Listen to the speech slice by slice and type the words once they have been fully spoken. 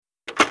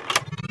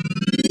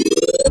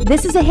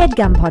This is a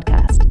HeadGum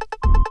podcast.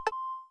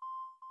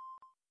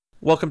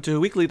 Welcome to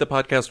Weekly, the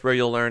podcast where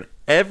you'll learn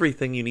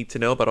everything you need to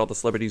know about all the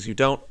celebrities you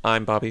don't.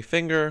 I'm Bobby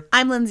Finger.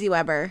 I'm Lindsay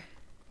Weber.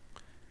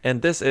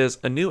 And this is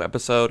a new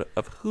episode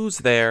of Who's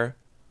There?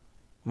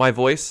 My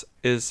voice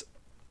is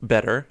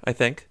better, I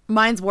think.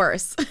 Mine's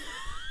worse.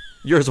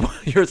 Yours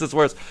is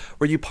worse.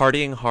 Were you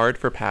partying hard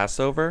for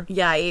Passover?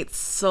 Yeah, I ate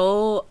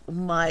so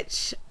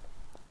much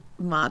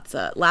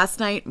matzah. Last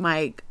night,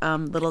 my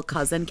little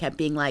cousin kept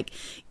being like,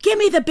 "Give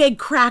me the big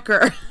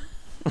cracker."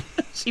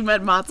 She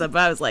meant matzah, but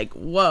I was like,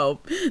 "Whoa,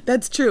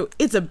 that's true.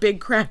 It's a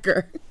big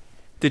cracker."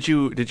 Did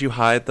you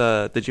hide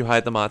the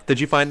matzah? Did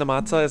you find the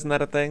matzah? Isn't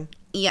that a thing?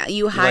 Yeah,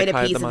 you hide a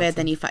piece the of it, matzah?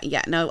 then you find.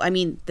 Yeah, no, I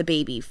mean the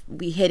baby.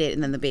 We hid it,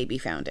 and then the baby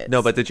found it.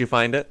 No, but did you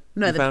find it?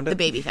 No, you found the it?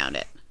 baby found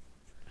it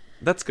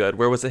That's good.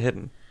 Where was it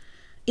hidden?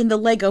 in the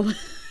Lego,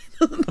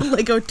 the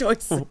Lego toy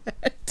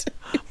set.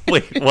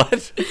 Wait,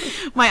 what?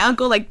 My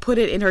uncle put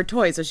it in her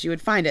toy so she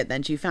would find it.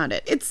 Then she found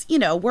it. It's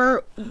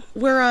we're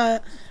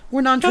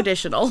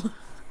non-traditional.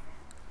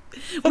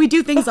 We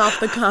do things off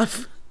the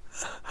cuff.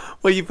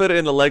 Well, you put it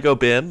in a Lego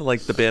bin,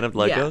 like the bin of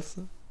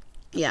Legos?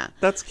 Yeah.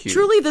 That's cute.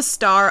 Truly the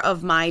star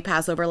of my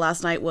Passover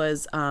last night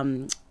was,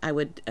 I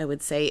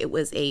would say it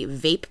was a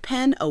vape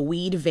pen, a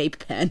weed vape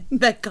pen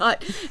that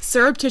got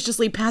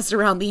surreptitiously passed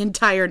around the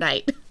entire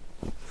night.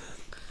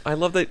 I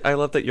love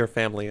that your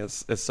family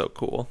is so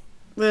cool.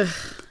 Ugh,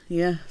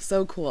 yeah,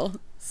 so cool.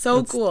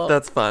 So cool.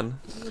 That's fun.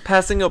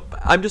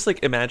 I'm just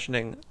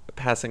imagining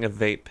passing a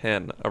vape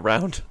pen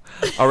around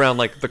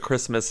the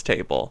Christmas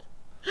table.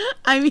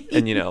 I mean,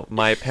 And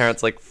my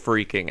parents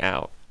freaking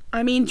out.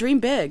 I mean,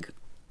 dream big.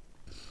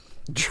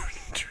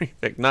 Dream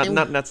big.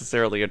 Not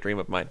necessarily a dream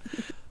of mine.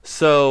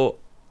 So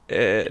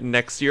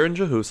next year in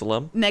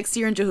Jerusalem. Next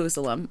year in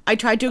Jerusalem. I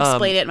tried to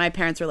explain it and my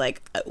parents were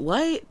like,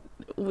 what?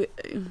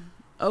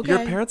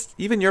 Okay.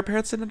 Even your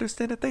parents didn't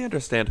understand it? They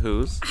understand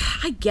whose.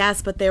 I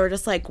guess, but they were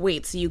just like,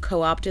 wait, so you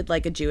co-opted a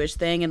Jewish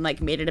thing and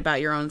made it about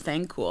your own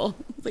thing? Cool.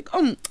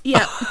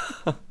 Yeah.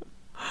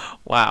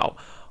 Wow.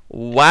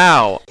 You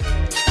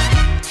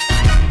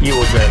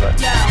will drive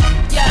it.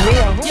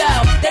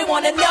 Yo, they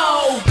wanna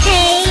know.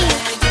 Hey,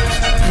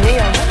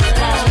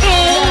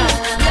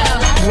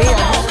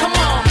 Come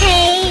on.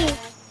 hey,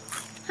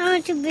 I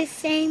want to be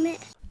famous.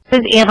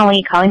 This is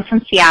Annalie calling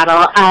from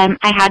Seattle.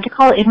 I had to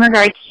call in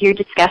regards to your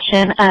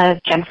discussion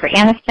of Jennifer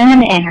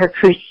Aniston and her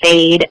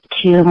crusade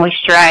to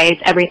moisturize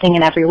everything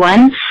and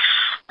everyone.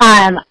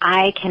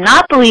 I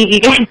cannot believe you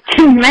guys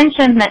didn't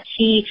mention that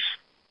she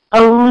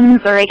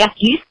owns, or I guess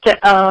used to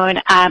own,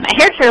 a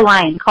hair care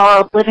line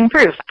called Living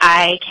Proof.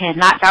 I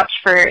cannot vouch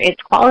for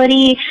its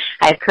quality.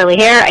 I have curly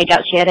hair. I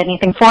doubt she had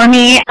anything for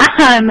me.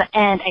 And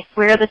I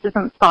swear this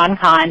isn't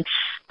SponCon.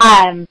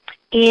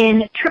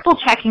 In triple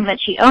checking that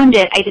she owned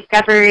it, I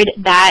discovered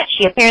that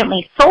she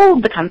apparently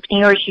sold the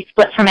company, or she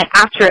split from it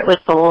after it was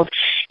sold.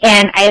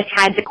 And I have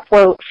had to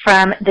quote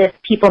from this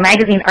People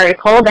magazine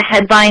article. The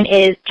headline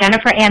is,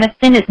 "Jennifer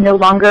Aniston is no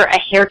longer a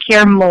hair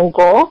care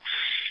mogul."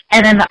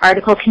 And then the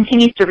article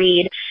continues to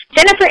read,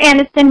 "Jennifer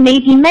Aniston may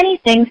be many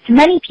things to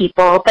many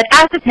people, but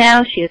as of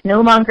now, she is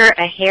no longer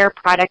a hair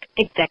product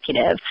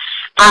executive."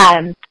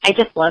 I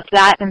just loved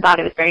that and thought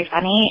it was very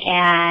funny,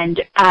 and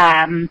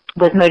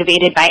was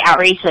motivated by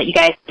outrage that you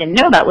guys didn't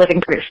know about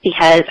Living Proof,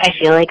 because I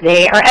feel like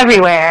they are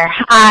everywhere.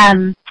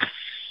 So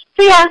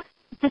yeah,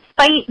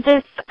 despite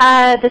this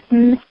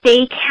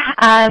mistake,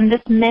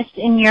 this miss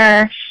in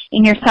your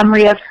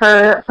summary of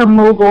her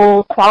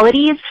mogul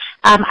qualities,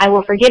 I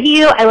will forgive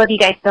you. I love you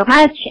guys so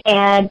much,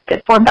 and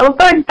good form, fellow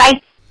Thorn.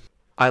 Bye.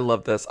 I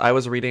love this. I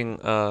was reading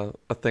a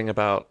thing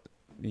about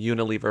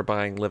Unilever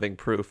buying Living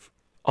Proof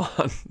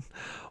on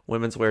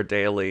Women's Wear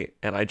Daily,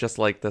 and I just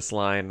like this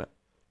line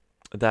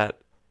that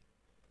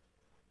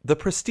the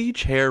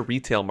prestige hair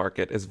retail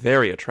market is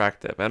very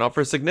attractive and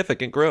offers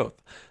significant growth,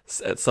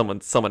 said someone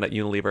at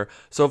Unilever.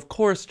 So of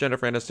course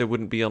Jennifer Aniston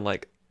wouldn't be on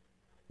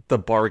the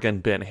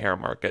bargain bin hair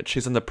market.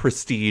 She's in the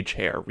prestige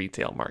hair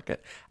retail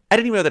market. I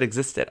didn't even know that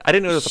existed. I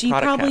didn't know there was a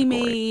product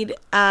category.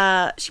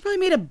 She probably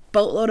made a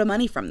boatload of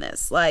money from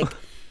this.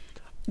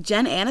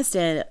 Jen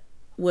Aniston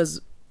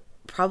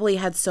probably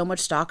had so much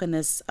stock in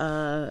this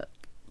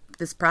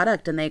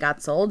product, and they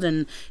got sold,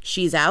 and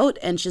she's out,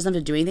 and she doesn't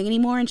have to do anything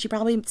anymore, and she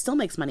probably still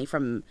makes money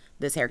from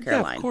this hair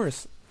care line. Of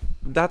course.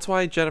 That's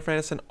why Jennifer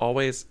Aniston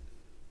always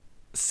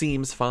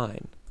seems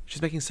fine.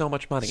 She's making so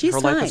much money. Her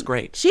life is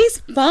great.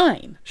 She's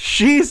fine.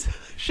 She's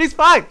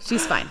fine.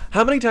 She's fine.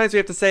 How many times do we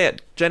have to say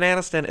it? Jen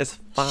Aniston is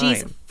fine.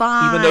 She's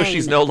fine. Even though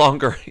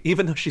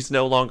she's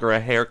no longer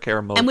a hair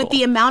care mogul. And with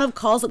the amount of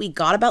calls that we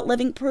got about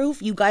Living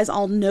Proof, you guys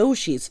all know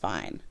she's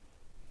fine.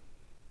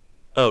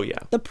 Oh yeah.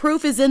 The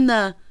proof is in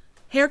the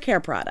hair care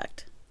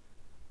product.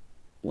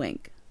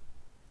 Wink.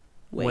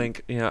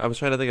 Yeah, I was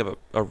trying to think of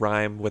a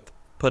rhyme with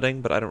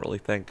pudding, but I don't really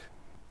think.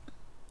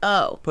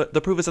 Oh. The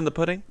proof is in the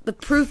pudding? The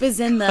proof is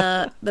in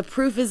the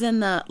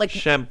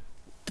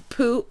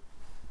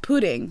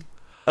pudding.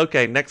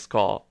 Okay, next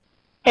call.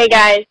 Hey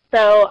guys,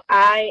 so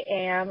I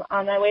am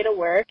on my way to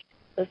work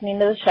listening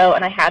to the show,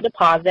 and I had to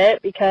pause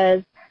it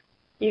because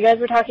you guys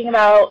were talking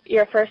about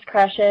your first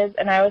crushes,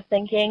 and I was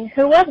thinking,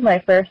 who was my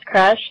first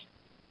crush?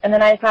 And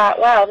then I thought,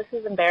 wow, this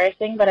is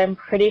embarrassing, but I'm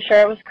pretty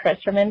sure it was Chris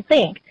from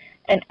NSYNC,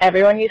 and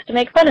everyone used to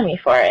make fun of me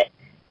for it.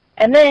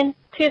 And then,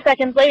 2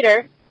 seconds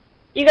later,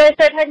 you guys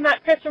start talking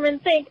about Chris from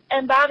NSYNC,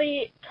 and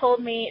Bobby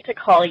told me to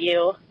call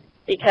you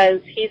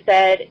because he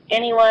said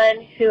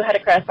anyone who had a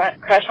crush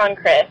on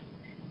Chris,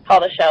 call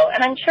the show.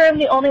 And I'm sure I'm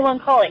the only one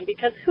calling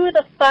because who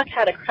the fuck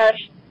had a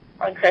crush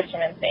on Chris from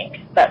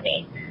NSYNC but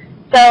me?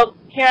 So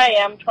here I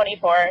am,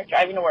 24,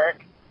 driving to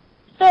work,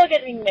 still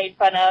getting made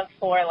fun of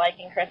for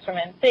liking Chris from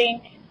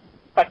NSYNC.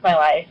 Fuck my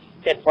life.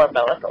 Good for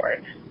Bella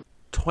Thorne.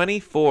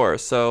 24.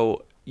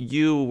 So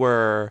you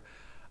were,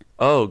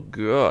 oh,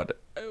 good.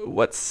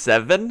 What,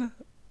 7?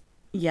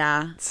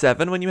 Yeah.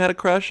 7 when you had a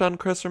crush on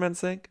Chris from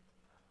NSYNC?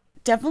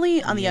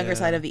 Definitely on the younger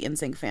side of the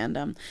NSYNC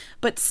fandom.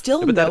 But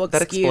still But no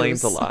that excuse.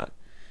 explains a lot.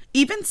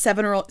 Even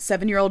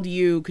 7-year-old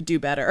you could do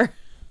better.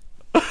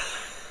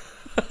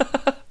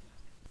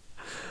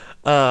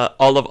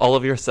 All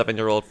of your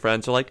 7-year-old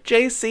friends are like,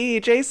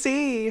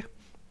 JC.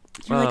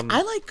 You're like,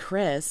 I like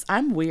Chris.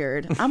 I'm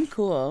weird. I'm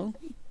cool.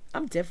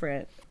 I'm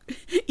different.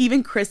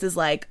 Even Chris is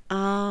like,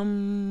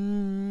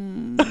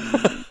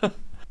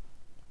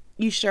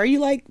 you sure you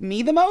like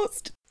me the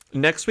most?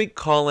 Next week,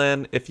 call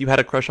in if you had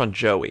a crush on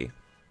Joey.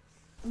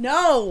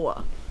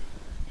 No.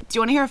 Do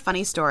you want to hear a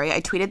funny story?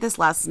 I tweeted this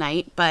last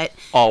night, but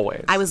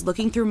Always. I was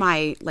looking through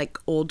my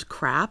old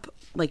crap.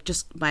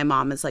 Just my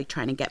mom is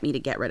trying to get me to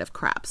get rid of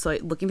crap. So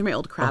looking through my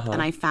old crap,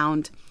 and I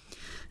found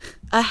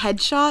a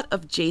headshot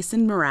of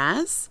Jason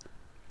Mraz,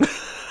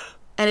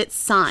 and it's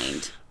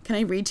signed. Can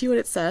I read to you what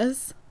it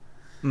says?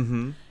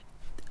 Mm-hmm.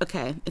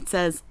 Okay, it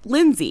says,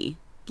 Lindsay,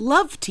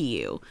 love to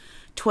you.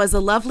 'Twas a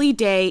lovely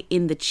day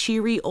in the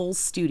cheery old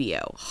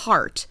studio.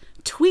 Heart,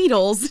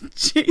 Tweedles,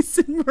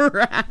 Jason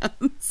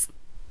Mraz.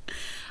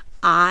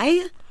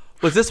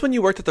 Was this when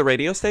you worked at the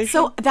radio station?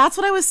 So that's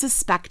what I was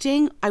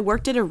suspecting. I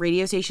worked at a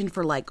radio station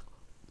for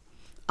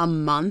a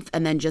month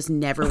and then just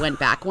never went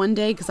back one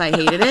day because I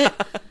hated it.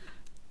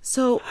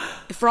 So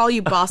for all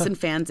you Boston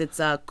fans, it's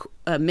a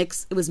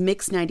mix. It was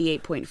Mix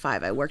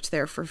 98.5. I worked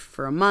there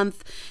for a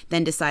month,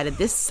 then decided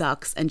this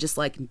sucks and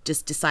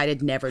just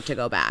decided never to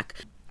go back.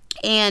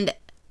 And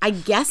I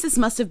guess this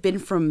must have been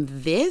from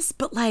this,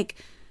 but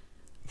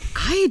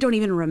I don't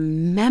even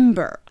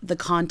remember the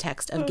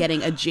context of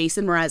getting a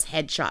Jason Mraz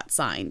headshot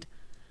signed.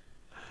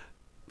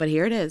 But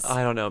here it is.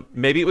 I don't know.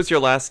 Maybe it was your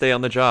last day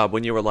on the job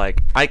when you were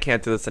like, I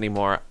can't do this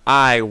anymore.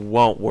 I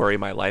won't worry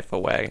my life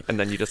away. And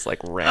then you just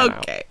ran out.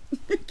 Okay.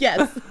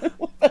 Yes.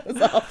 That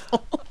was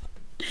awful.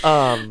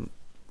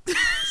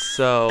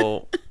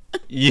 So,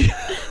 yeah.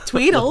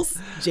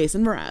 Tweedles,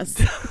 Jason Mraz.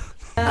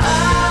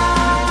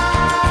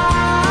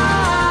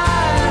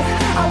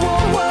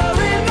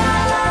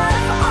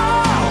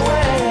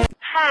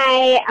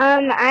 Hi,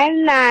 I'm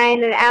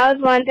 9, and I was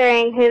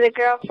wondering who the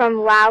girl from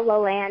La La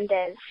Land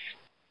is.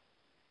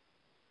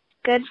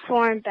 Good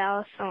form,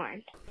 Bella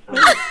Thorne.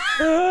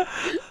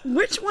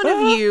 Which one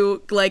of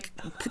you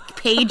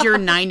paid your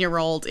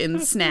 9-year-old in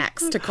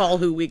snacks to call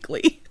Who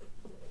Weekly?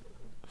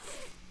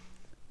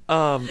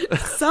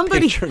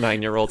 Somebody, Paid your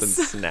 9-year-old in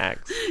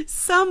snacks.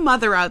 Some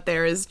mother out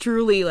there is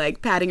truly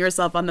patting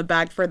herself on the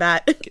back for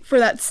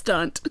that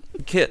stunt.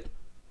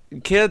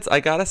 Kids, I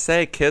gotta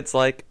say, kids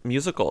like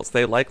musicals.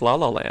 They like La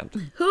La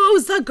Land.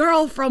 Who's the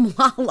girl from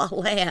La La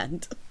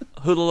Land?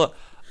 So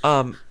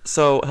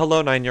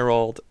hello,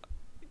 9-year-old.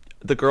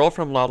 The girl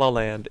from La La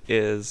Land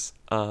is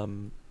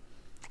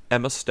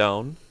Emma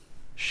Stone.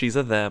 She's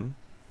a them.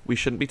 We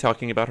shouldn't be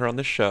talking about her on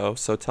the show,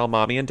 so tell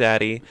mommy and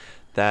daddy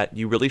that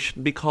you really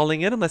shouldn't be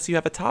calling in unless you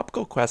have a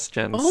topical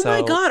question. Oh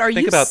my God,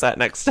 think about that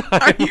next time.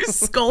 Are you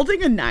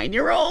scolding a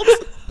 9-year-old?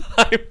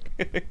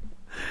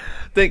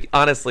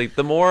 Honestly,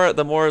 the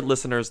more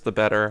listeners, the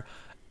better.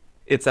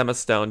 It's Emma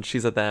Stone.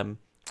 She's a them.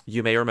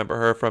 You may remember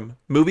her from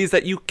movies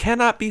that you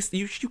cannot be.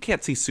 You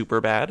can't see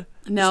Superbad.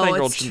 No, this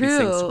 9-year-old it's shouldn't be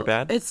seeing true.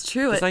 Superbad. It's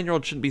true. This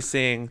 9-year-old shouldn't be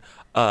seeing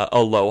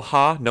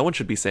Aloha. No one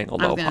should be saying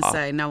Aloha. I was gonna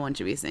say no one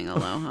should be saying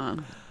Aloha.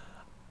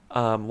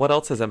 What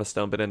else has Emma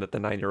Stone been in that the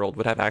 9-year-old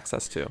would have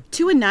access to?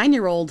 To a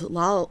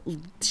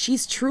 9-year-old,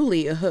 she's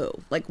truly a who.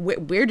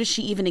 Where does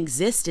she even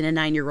exist in a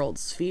 9-year-old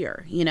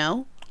sphere? You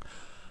know?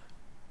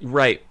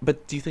 Right,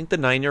 but do you think the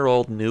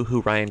 9-year-old knew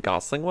who Ryan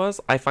Gosling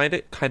was? I find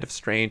it kind of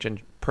strange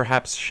and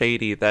perhaps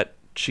shady that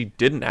she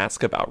didn't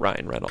ask about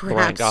Ryan Gosling.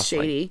 Perhaps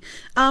shady.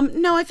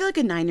 No, I feel like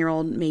a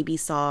 9-year-old maybe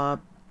saw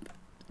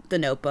The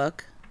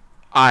Notebook.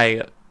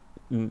 There's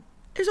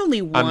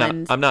only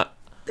one. I'm not.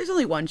 There's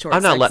only one short.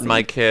 I'm not sex letting scene.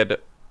 my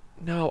kid.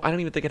 No, I don't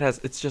even think it has.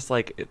 It's just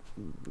I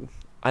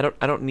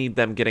don't need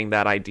them getting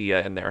that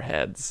idea in their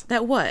heads.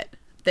 That what?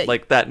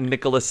 That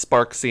Nicholas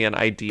Sparksian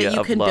idea that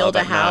you of can love build a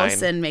at house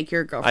 9. and make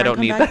your girlfriend I don't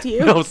come need back that. to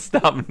you. No,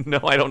 stop. No,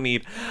 I don't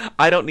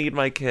need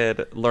my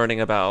kid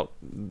learning about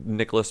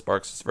Nicholas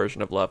Sparks'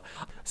 version of love.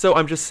 So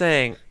I'm just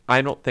saying,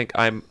 I don't think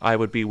I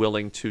would be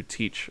willing to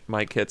teach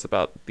my kids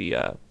about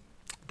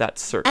that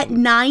certain. At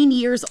 9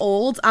 years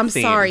old, I'm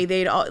theme. sorry,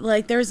 they'd all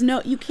there's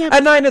no, you can't.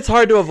 At 9, it's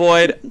hard to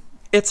avoid.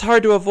 It's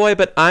hard to avoid,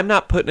 but I'm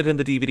not putting it in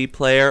the DVD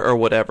player or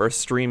whatever,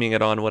 streaming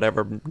it on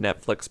whatever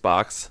Netflix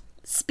box.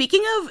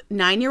 Speaking of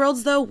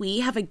 9-year-olds, though,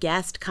 we have a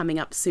guest coming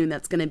up soon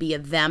that's going to be a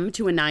them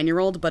to a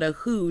 9-year-old, but a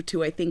who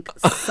to, I think,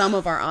 some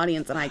of our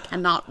audience, and I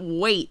cannot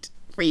wait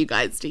for you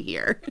guys to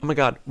hear. Oh my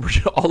God,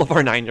 all of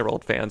our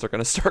 9-year-old fans are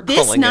going to start This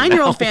calling in now.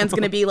 9-year-old fan's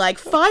going to be like,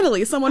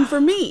 finally, someone for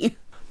me.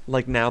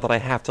 Like now that I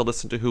have to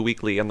listen to Who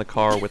Weekly in the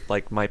car with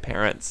like my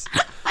parents.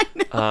 I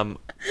know.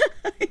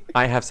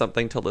 I have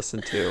something to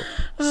listen to.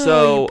 Oh,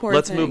 So you poor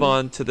let's thing. move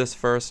on to this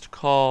first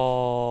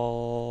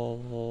call.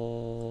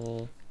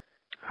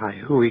 Hi,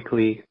 Who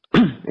Weekly.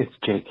 It's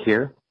Jake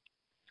here.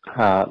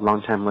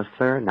 Long-time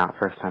listener, not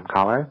first-time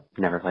caller.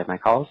 Never played my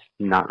calls.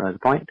 Not really the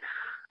point.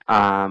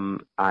 I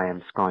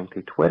am scrolling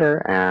through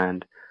Twitter,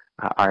 and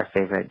our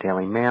favorite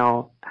Daily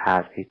Mail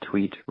has a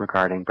tweet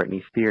regarding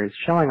Britney Spears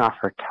showing off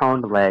her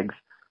toned legs,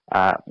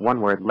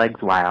 one word,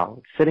 legs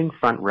while, sitting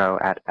front row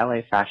at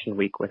LA Fashion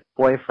Week with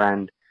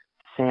boyfriend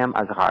Sam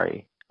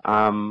Asghari.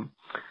 I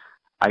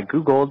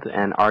Googled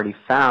and already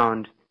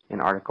found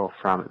an article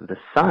from The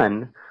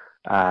Sun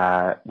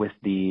with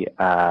the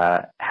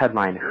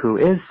headline, Who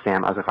is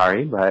Sam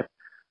Asghari? But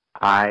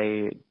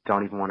I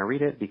don't even want to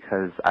read it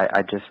because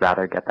I'd just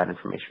rather get that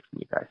information from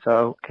you guys.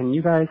 So can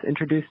you guys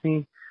introduce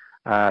me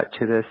to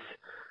this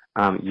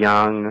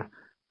young,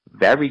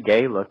 very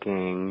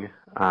gay-looking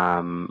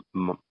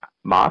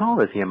model?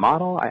 Is he a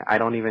model? I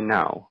don't even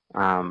know.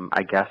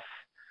 I guess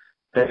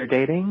they're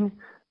dating,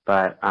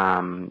 but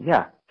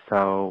yeah.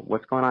 So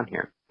what's going on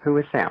here? Who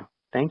is Sam?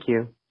 Thank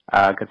you.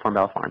 Good form,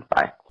 Belleforn.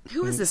 Bye.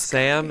 Who is this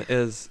Sam guy?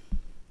 is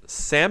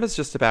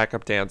just a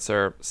backup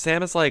dancer.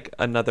 Sam is like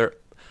another,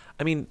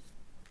 I mean,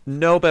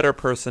 no better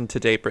person to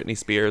date Britney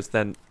Spears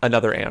than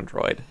another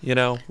android, you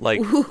know?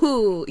 Like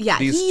Ooh, yeah,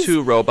 these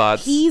two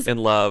robots he's in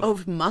love.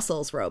 Of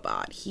muscles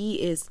robot.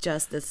 He is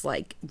just this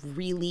like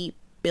really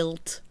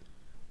built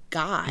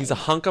guy. He's a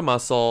hunk of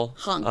muscle.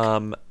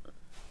 Hunk.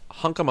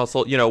 Hunk of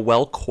muscle, you know,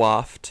 well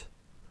coiffed.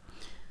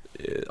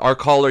 Our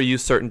caller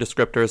used certain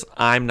descriptors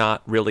I'm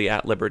not really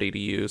at liberty to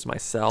use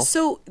myself.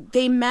 So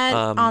they met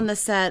on the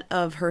set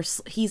of her.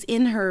 He's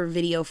in her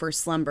video for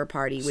Slumber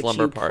Party, which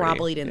Slumber you Party,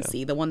 probably didn't yeah.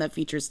 see, the one that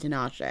features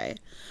Tinashe.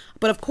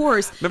 But of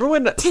course, Remember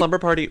when Slumber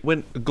Party,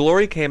 when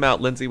Glory came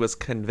out, Lindsay was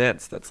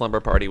convinced that Slumber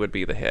Party would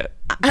be the hit.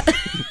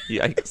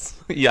 Yikes.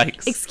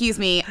 Yikes. excuse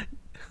me,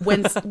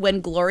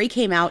 when Glory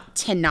came out,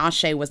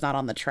 Tinashe was not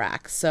on the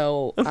track.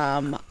 So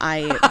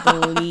I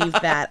believe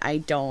that I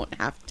don't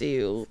have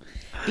to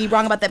be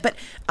wrong about that. But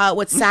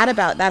what's sad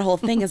about that whole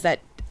thing is that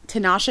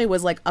Tinashe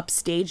was like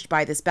upstaged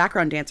by this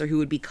background dancer who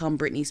would become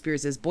Britney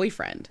Spears'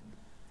 boyfriend,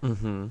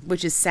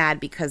 which is sad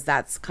because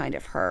that's kind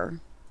of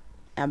her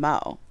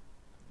MO.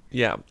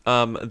 Yeah.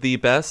 The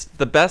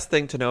best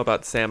thing to know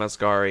about Sam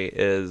Asghari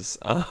is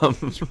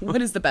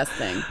What is the best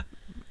thing?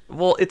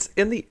 well, it's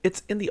in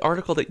the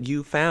article that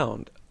you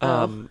found.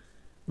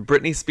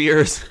 Britney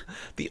Spears,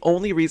 the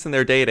only reason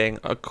they're dating,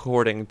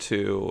 according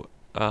to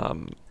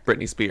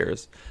Britney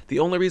Spears, the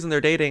only reason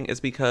they're dating is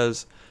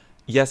because,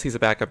 yes, he's a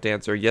backup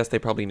dancer. Yes, they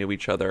probably knew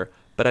each other.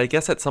 But I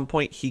guess at some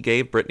point he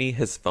gave Britney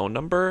his phone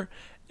number,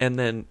 and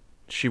then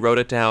she wrote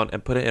it down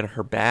and put it in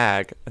her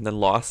bag and then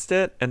lost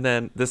it. And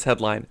then this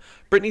headline,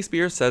 Britney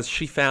Spears says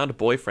she found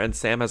boyfriend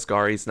Sam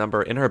Asghari's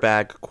number in her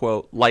bag,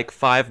 quote, like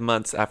 5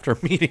 months after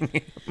meeting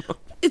him.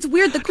 It's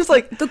weird.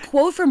 The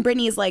quote from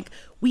Britney is like,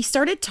 we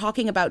started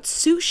talking about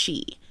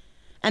sushi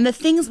and the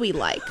things we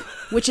like,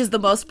 which is the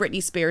most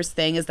Britney Spears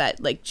thing, is that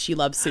like she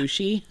loves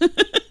sushi.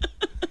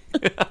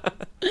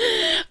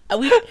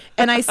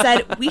 And I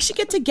said, we should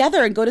get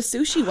together and go to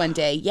sushi one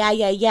day.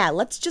 Yeah.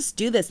 Let's just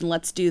do this and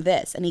let's do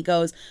this. And he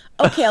goes,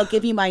 okay, I'll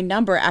give you my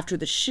number after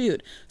the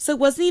shoot. So it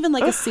wasn't even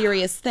like a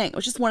serious thing. It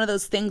was just one of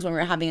those things when we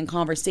were having a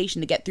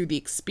conversation to get through the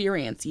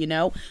experience, you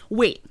know?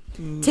 Wait,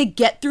 to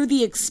get through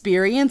the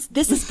experience?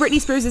 This is Britney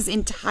Spears'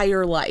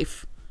 entire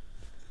life.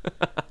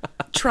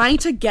 Trying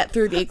to get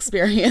through the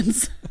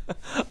experience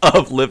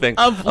of living,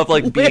 of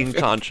like living, being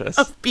conscious,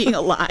 of being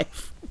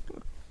alive.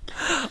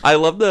 I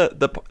love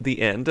the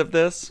end of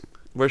this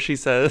where she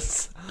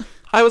says,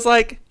 I was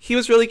like, he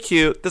was really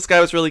cute. This guy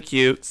was really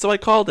cute. So I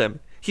called him.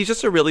 He's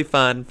just a really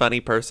fun, funny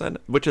person,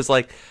 which is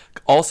like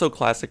also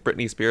classic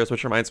Britney Spears,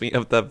 which reminds me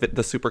of the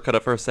supercut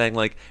of her saying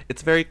like,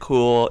 it's very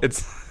cool.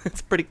 It's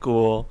pretty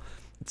cool.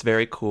 It's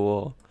very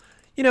cool.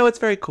 You know, it's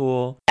very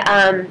cool.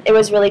 It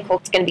was really cool.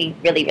 It's going to be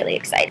really, really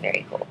exciting.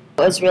 Very cool.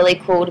 It was really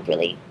cool,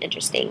 really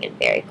interesting, and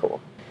very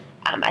cool.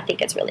 I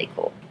think it's really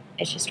cool.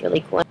 It's just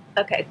really cool.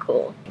 Okay,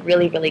 cool.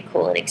 Really, really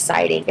cool and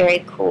exciting.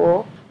 Very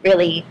cool.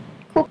 Really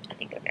cool. I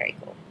think they're very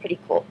cool. Pretty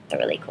cool. It's a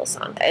really cool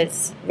song.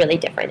 It's really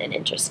different and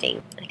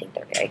interesting. I think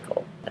they're very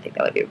cool. I think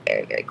that would be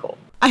very, very cool.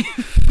 I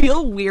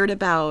feel weird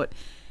about,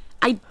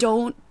 I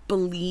don't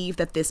believe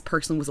that this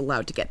person was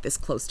allowed to get this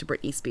close to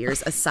Britney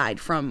Spears aside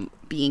from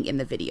being in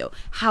the video.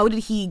 How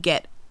did he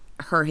get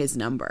her his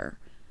number?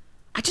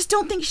 I just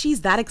don't think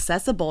she's that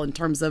accessible in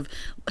terms of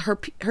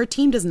her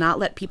team does not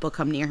let people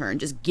come near her and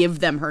just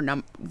give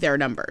them their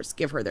numbers.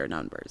 Give her their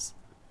numbers.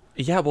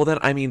 Yeah, well then,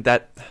 I mean,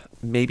 that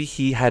maybe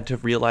he had to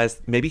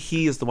realize, maybe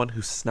he is the one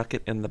who snuck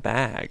it in the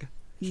bag.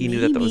 He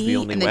knew that was the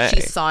only and then way.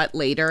 she saw it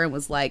later and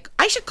was like,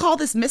 I should call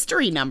this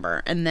mystery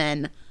number. And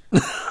then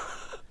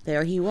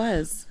there he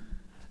was.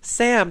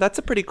 Sam, that's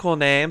a pretty cool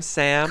name,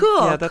 Sam.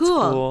 Cool, yeah, that's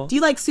cool. Do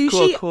you like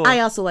sushi? Cool.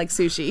 I also like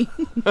sushi.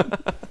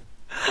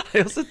 I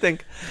also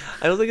think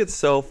it's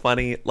so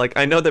funny. Like,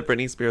 I know that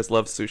Britney Spears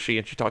loves sushi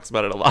and she talks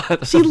about it a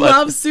lot. She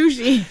loves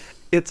sushi.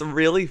 It's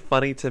really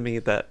funny to me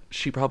that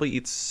she probably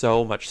eats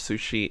so much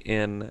sushi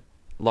in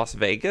Las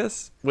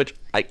Vegas, which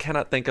I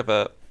cannot think of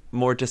a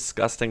more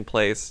disgusting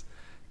place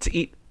to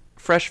eat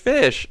fresh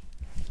fish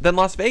than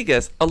Las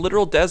Vegas, a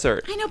literal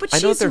desert. I know, but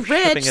she's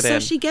rich, so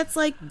she gets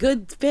like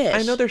good fish.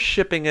 I know they're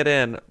shipping it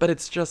in, but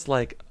it's just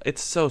like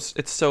it's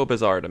so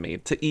bizarre to me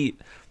to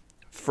eat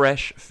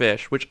fresh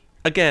fish, which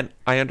again,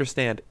 I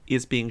understand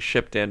is being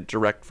shipped in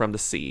direct from the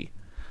sea.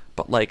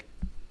 But like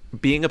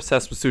being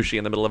obsessed with sushi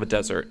in the middle of a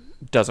desert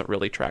doesn't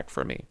really track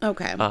for me.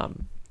 Okay.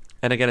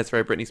 And again, it's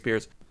very Britney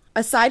Spears.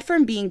 Aside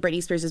from being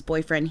Britney Spears'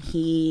 boyfriend,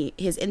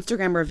 his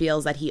Instagram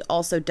reveals that he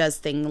also does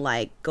things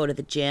like go to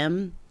the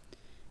gym.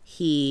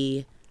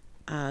 He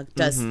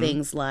does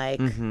things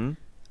like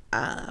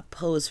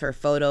pose for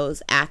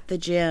photos at the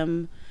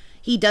gym.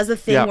 He does a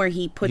thing where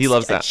he puts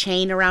a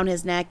chain around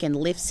his neck and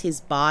lifts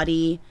his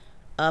body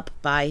up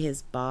by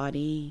his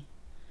body.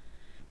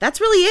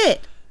 That's really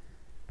it.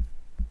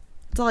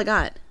 That's all I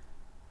got.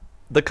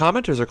 The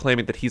commenters are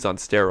claiming that he's on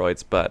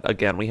steroids, but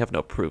again, we have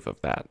no proof of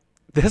that.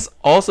 This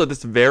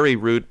very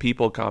rude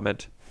people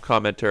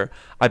commenter,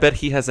 I bet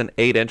he has an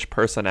 8-inch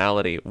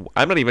personality.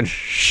 I'm not even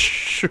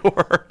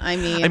sure. I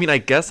mean, I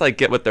guess I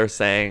get what they're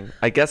saying.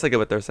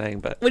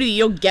 But What do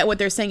you don't get what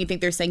they're saying? You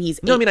think they're saying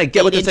he's no? I mean, I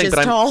get what they're saying,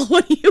 but tall.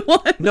 What do you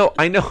want? No,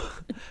 I know.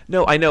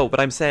 No, I know, but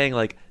I'm saying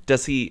like,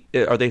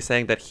 are they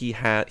saying that he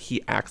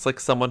acts like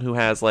someone who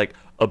has like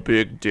a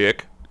big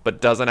dick but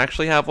doesn't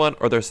actually have one,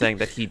 or they're saying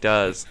that he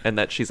does and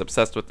that she's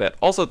obsessed with it?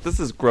 Also, this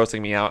is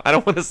grossing me out. I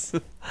don't want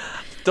to.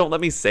 Don't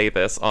let me say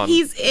this on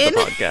the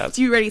podcast.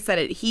 You already said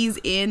it. He's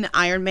in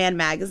Iron Man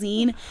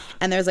magazine,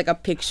 and there's like a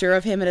picture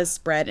of him in his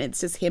spread, and it's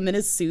just him in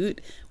his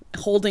suit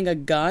holding a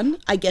gun.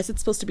 I guess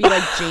it's supposed to be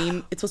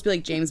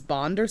like James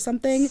Bond or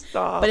something.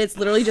 Stop. But it's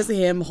literally just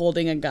him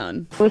holding a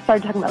gun. We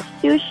started talking about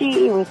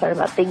sushi, and we started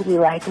about things we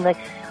like, and like,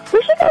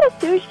 we should go to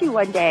sushi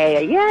one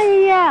day.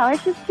 Yeah.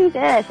 Let's just do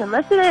this and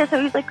let's do this.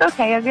 So he's like,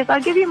 okay, I guess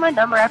I'll give you my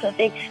number after the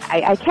thing.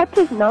 I kept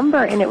his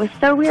number, and it was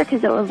so weird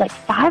because it was like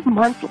 5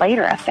 months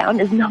later I found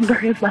his number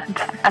in my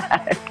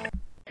bag.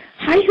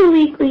 Hi, Who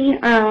Weekly.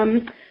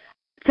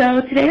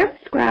 So today I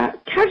was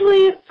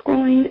casually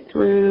scrolling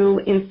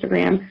through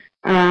Instagram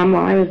while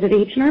I was at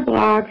H&R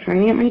Block trying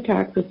to get my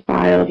taxes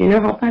filed. You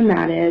know how fun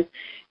that is.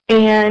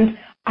 And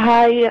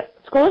I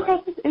scroll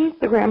across this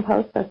Instagram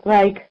post that's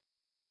like,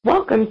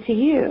 welcome to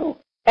you.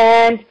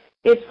 And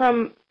it's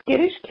from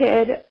Skittish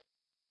Kid,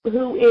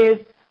 who is,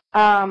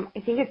 I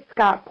think it's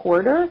Scott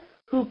Porter,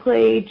 who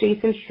played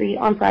Jason Street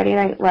on Friday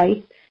Night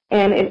Lights.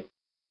 And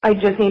I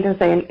just need to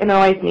say, it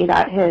annoys me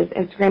that his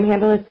Instagram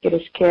handle is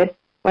Skittish Kid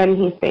when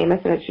he's famous,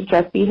 and it should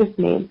just be his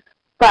name.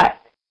 But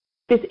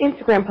this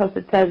Instagram post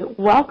that says,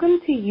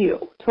 welcome to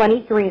you,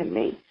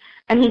 23andMe.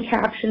 And he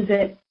captions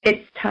it,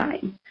 it's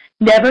time.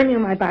 Never knew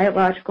my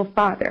biological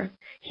father.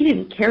 He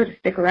didn't care to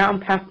stick around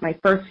past my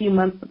first few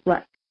months of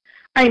life.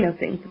 I know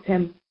things of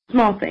him,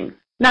 small things,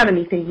 not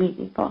anything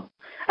meaningful.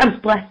 I was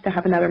blessed to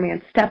have another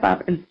man step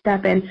up and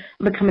step in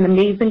and become an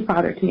amazing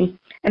father to me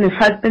and a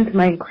husband to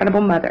my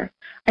incredible mother.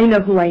 I know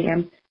who I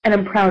am, and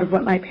I'm proud of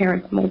what my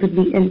parents molded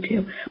me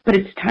into, but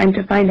it's time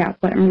to find out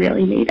what I'm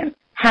really made of.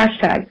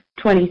 Hashtag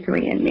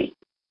 23andMe.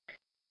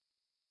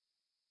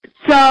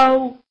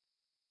 So,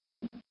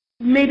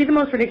 maybe the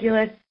most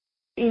ridiculous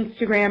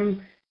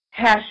Instagram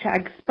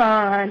hashtag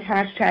spawn,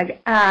 hashtag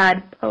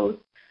ad post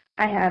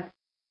I have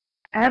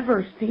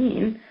ever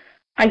seen.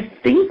 I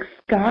think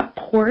Scott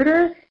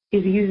Porter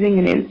is using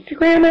an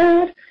Instagram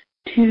ad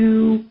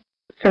to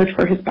search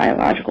for his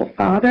biological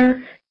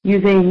father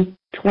using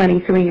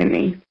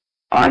 23andMe.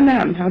 On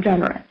them, how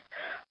generous.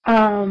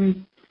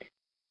 I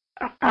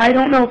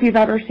don't know if you've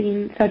ever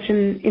seen such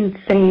an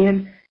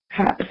insane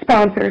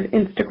sponsored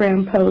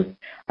Instagram post.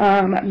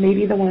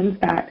 Maybe the ones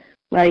that,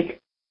 like,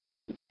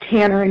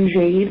 Tanner and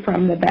Jade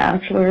from The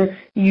Bachelor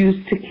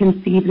used to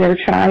conceive their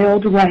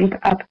child rank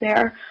up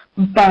there,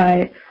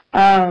 but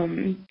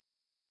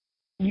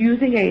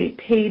using a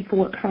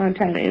paid-for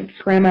content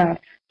Instagram app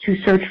to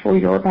search for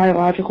your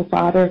biological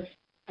father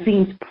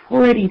seems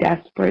pretty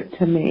desperate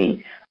to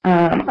me.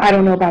 I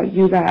don't know about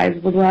you guys.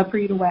 Would love for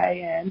you to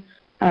weigh in.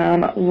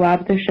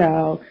 Love the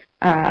show.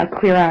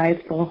 Clear eyes,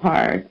 full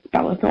hearts.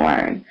 Bella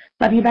Thorne.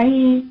 Love you,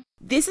 bye.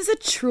 This is a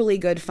truly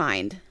good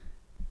find.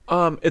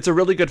 It's a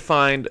really good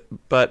find,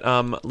 but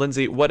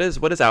Lindsay, what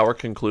is our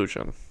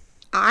conclusion?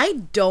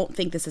 I don't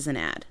think this is an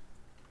ad.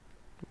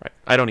 Right.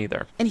 I don't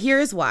either. And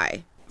here's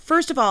why.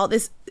 First of all,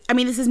 this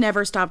has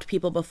never stopped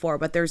people before,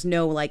 but there's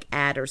no like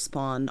ad or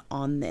spawn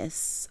on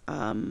this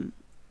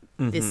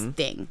this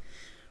thing.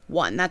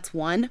 That's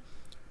one.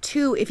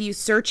 2, if you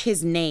search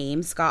his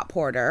name, Scott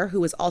Porter, who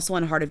was also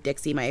on Heart of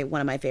Dixie,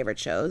 one of my favorite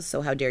shows,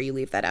 so how dare you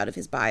leave that out of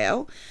his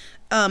bio.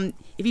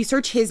 If you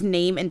search his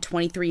name in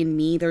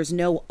 23andMe, there's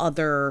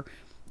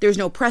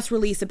no press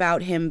release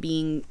about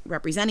him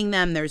representing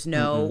them. There's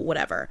no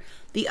whatever.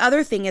 The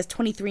other thing is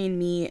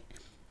 23andMe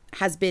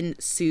has been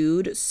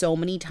sued so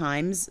many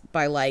times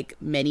by like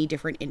many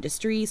different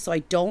industries. So I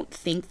don't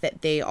think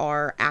that they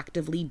are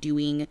actively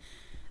doing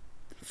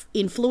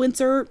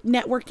influencer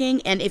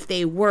networking. And if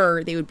they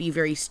were, they would be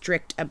very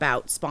strict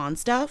about Spawn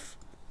stuff.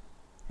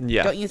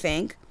 Yeah. Don't you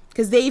think?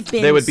 Because they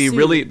would be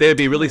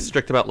really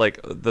strict about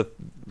the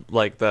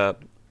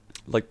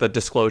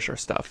disclosure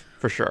stuff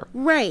for sure.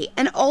 Right.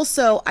 And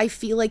also I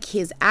feel like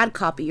his ad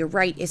copy, you're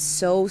right, is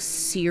so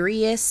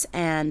serious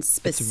and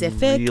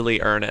specific. It's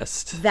really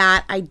earnest.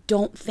 That I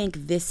don't think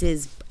this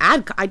is I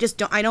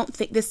don't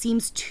think this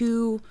seems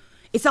too,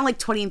 it's not like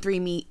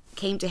 23andMe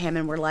came to him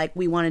and were like,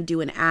 we want to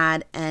do an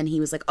ad, and he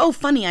was like, oh,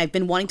 funny, I've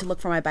been wanting to look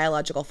for my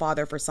biological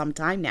father for some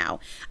time now.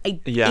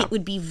 It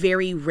would be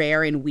very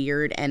rare and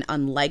weird and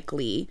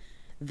unlikely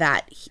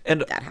that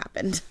that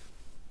happened.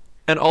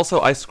 And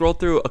also, I scrolled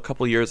through a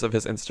couple years of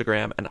his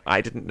Instagram, and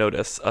I didn't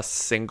notice a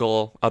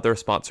single other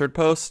sponsored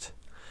post.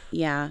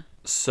 Yeah.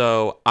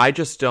 So I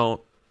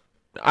don't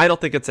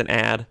think it's an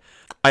ad.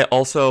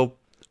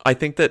 I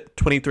think that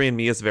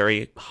 23andMe is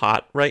very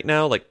hot right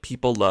now. Like,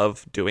 people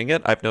love doing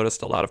it. I've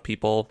noticed a lot of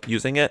people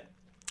using it.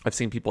 I've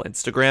seen people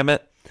Instagram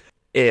it.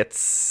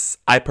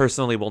 I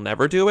personally will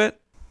never do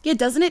it. Yeah,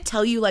 doesn't it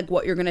tell you like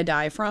what you're gonna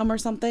die from or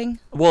something?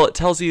 Well, it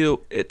tells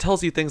you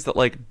things that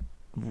like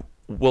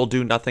will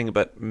do nothing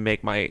but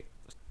make my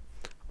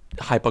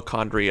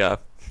hypochondria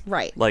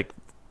like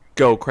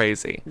go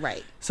crazy.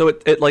 Right. So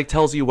it like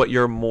tells you what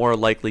you're more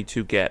likely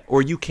to get,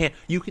 or you can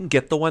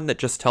get the one that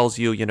just tells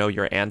you,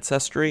 your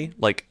ancestry,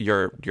 like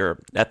your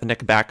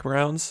ethnic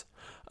backgrounds.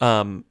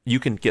 You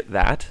can get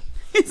that.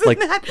 Isn't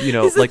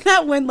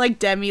that when like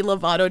Demi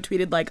Lovato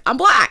tweeted like, I'm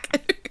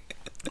black?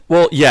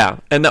 Well, yeah,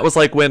 and that was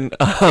like when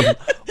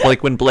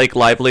when Blake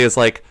Lively is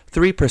like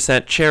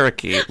 3%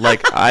 Cherokee.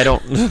 Like I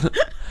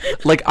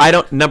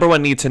don't number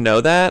one need to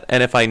know that,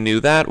 and if I knew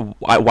that,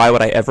 why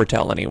would I ever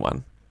tell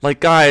anyone? Like,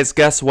 guys,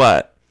 guess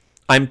what?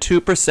 I'm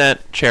 2%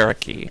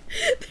 Cherokee.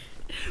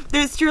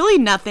 There's truly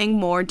nothing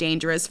more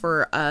dangerous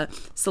for a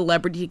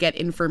celebrity to get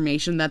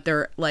information that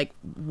they're like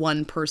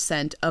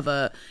 1% of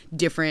a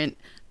different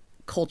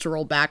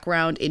cultural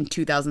background in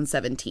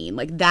 2017.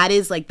 Like, that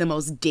is like the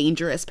most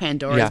dangerous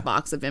Pandora's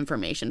box of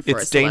information for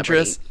a celebrity. It's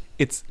dangerous.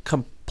 It's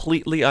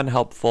completely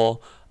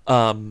unhelpful.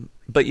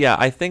 But yeah,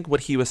 I think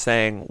what he was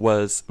saying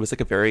was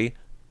like a very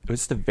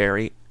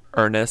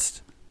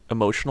earnest,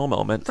 emotional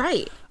moment.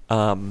 Right.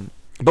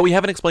 But we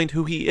haven't explained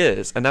who he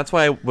is. And that's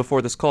why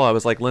before this call, I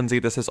was like, Lindsay,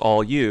 this is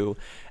all you.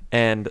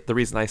 And the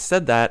reason I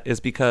said that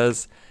is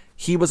because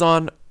he was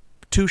on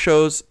 2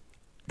 shows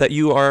that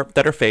are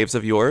faves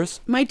of yours.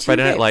 My 2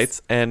 Friday faves. Night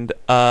Lights and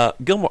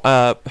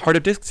Heart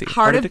of Dixie.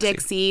 Heart of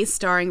Dixie,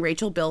 starring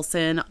Rachel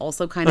Bilson,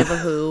 also kind of a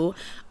Who,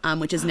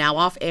 which is now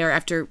off air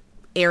after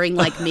airing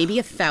like maybe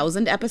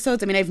 1,000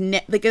 episodes. I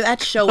mean,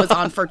 that show was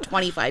on for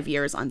 25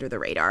 years under the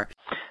radar.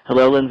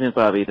 Hello, Lindsay and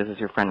Bobby. This is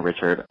your friend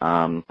Richard.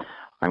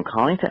 I'm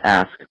calling to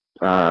ask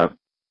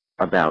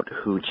about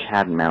who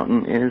Chad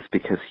Mountain is,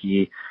 because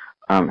he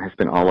has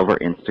been all over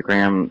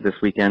Instagram this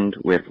weekend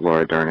with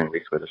Laura Dern and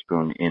Reese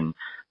Witherspoon in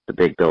the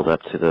big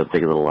build-up to the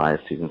Big Little Lies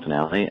season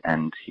finale,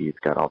 and he's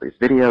got all these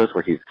videos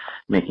where he's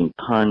making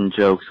pun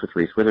jokes with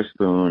Reese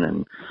Witherspoon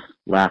and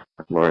laughing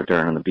with Laura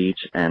Dern on the beach,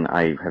 and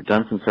I have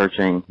done some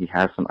searching. He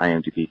has some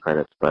IMDb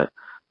credits, but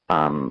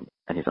and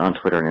he's on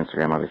Twitter and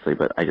Instagram, obviously,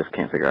 but I just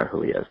can't figure out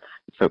who he is.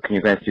 So can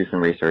you guys do some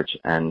research?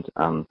 And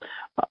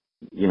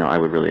I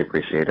would really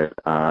appreciate it,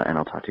 and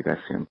I'll talk to you guys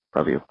soon.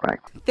 Love you. Bye.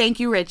 Thank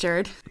you,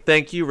 Richard.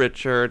 Thank you,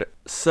 Richard.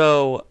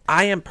 So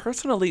I am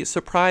personally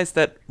surprised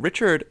that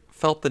Richard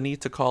felt the need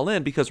to call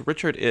in, because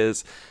Richard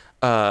is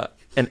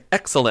an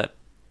excellent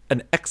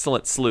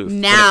sleuth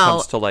now, when it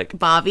comes to like...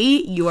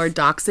 Bobby, you are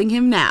doxing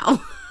him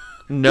now.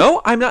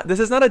 No, I'm not. This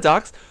is not a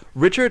dox.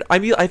 Richard,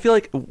 I feel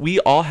like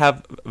all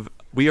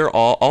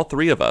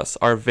 3 of us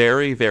are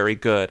very, very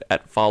good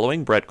at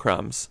following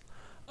breadcrumbs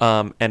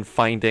and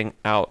finding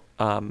out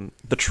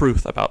the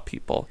truth about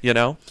people,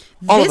 All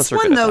of us are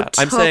good at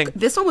that.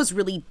 This one was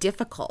really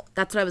difficult.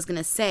 That's what I was going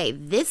to say.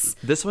 This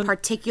one,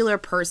 particular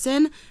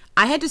person,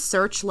 I had to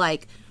search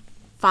like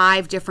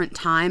 5 different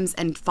times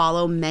and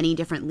follow many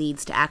different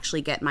leads to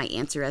actually get my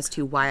answer as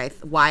to why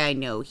I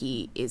know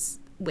he is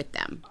with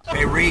them.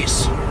 Hey,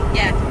 Reese.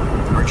 Yeah.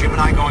 Are Jim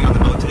and I going on the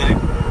boat today? No,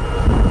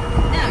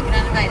 you're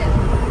not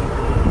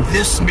invited.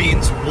 This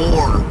means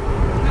war.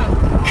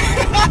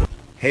 Oh.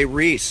 Hey,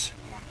 Reese.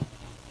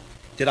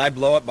 Did I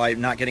blow up by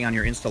not getting on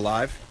your Insta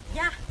Live?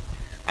 Yeah.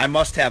 I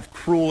must have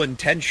cruel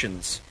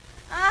intentions.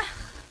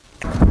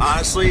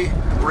 Honestly,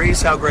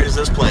 Reese, how great is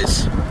this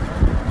place?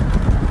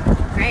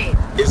 Great.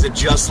 Is it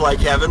just like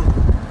heaven?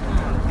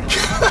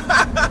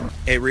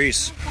 Hey,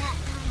 Reese.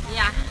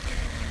 Yeah.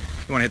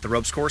 You want to hit the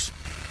ropes course?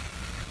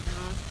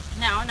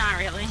 No, not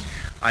really.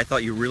 I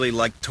thought you really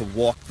liked to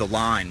walk the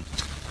line.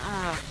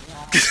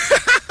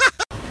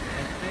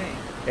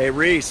 Hey,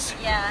 Reese.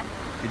 Yeah.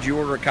 Did you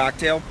order a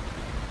cocktail?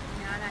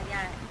 No, not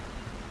yet.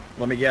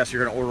 Let me guess,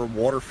 you're going to order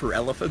water for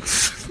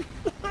elephants?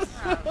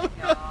 Oh,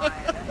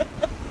 God.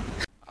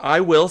 I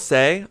will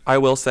say,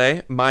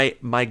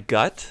 my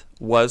gut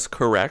was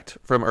correct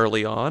from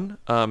early on.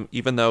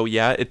 Even though,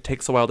 yeah, it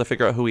takes a while to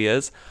figure out who he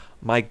is.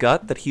 My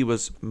gut that he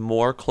was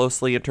more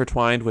closely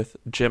intertwined with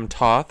Jim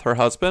Toth, her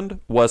husband,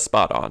 was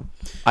spot on.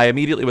 I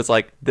immediately was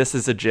like, this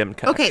is a Jim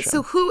connection.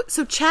 Okay,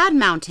 so Chad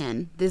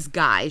Mountain, this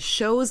guy,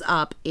 shows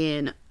up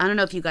in, I don't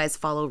know if you guys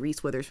follow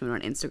Reese Witherspoon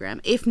on Instagram.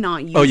 If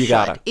not, you should.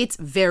 Gotta. It's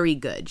very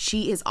good.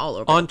 She is all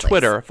over on the place.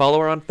 Twitter, follow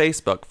her on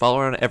Facebook,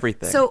 follow her on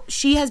everything. So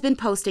she has been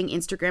posting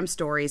Instagram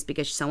stories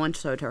because someone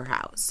showed her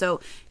house.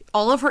 So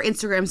all of her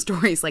Instagram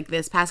stories, like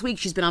this past week,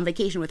 she's been on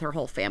vacation with her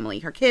whole family,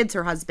 her kids,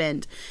 her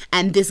husband,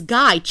 and this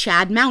guy,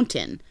 Chad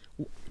Mountain.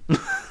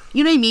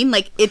 You know what I mean?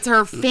 Like, it's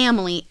her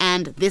family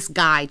and this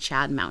guy,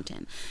 Chad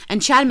Mountain.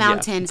 And Chad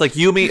Mountain... Yeah. It's like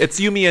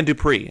Yumi and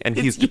Dupree, and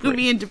he's Dupree.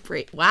 Yumi and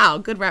Dupree. Wow,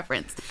 good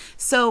reference.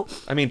 So...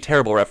 I mean,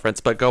 terrible reference,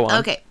 but go on.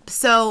 Okay,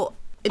 so...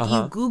 If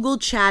you Google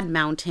Chad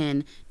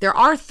Mountain, there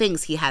are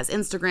things. He has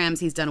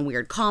Instagrams. He's done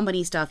weird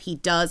comedy stuff. He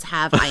does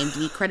have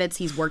IMDb credits.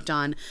 He's worked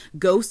on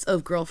Ghosts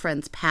of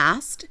Girlfriends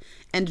Past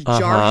and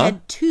Jarhead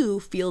 2,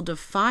 Field of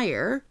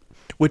Fire.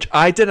 Which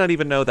I did not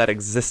even know that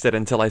existed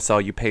until I saw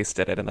you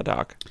pasted it in the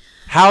doc.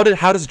 How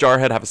does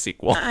Jarhead have a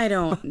sequel? I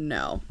don't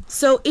know.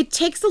 So it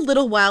takes a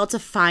little while to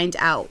find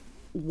out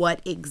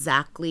what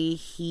exactly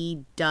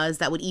he does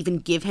that would even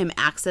give him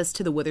access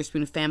to the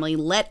Witherspoon family,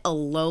 let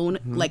alone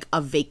like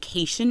a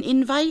vacation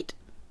invite.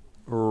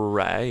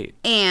 Right.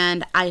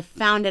 And I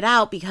found it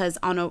out because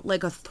on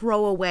a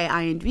throwaway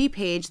IMDb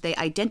page, they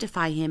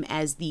identify him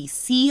as the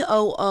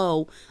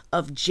COO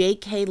of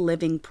JK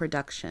Living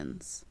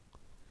Productions.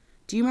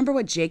 Do you remember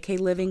what JK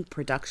Living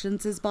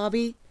Productions is,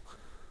 Bobby?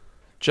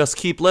 Just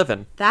Keep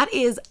Living. That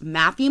is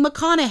Matthew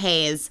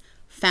McConaughey's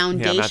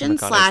foundation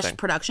 /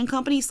 production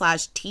company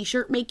 /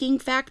 t-shirt making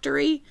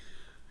factory.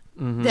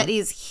 That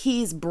is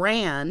his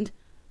brand.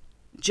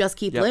 Just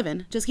Keep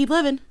Living. Just Keep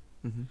Living.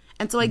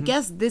 And so I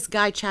guess this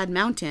guy, Chad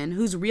Mountain,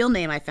 whose real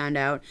name I found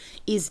out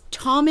is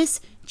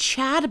Thomas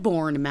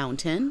Chadbourne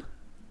Mountain.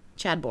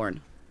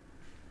 Chadbourne.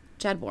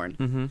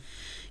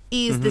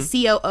 Is the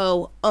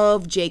COO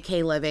of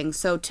JK Living.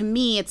 So to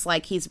me, it's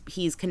like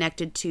he's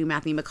connected to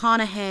Matthew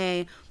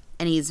McConaughey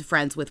and he's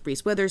friends with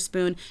Reese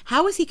Witherspoon.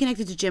 How is he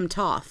connected to Jim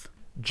Toth?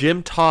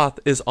 Jim Toth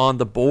is on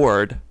the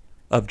board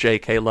of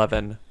JK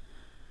Living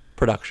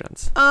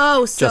Productions.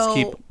 Oh, so Just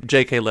Keep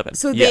JK Living.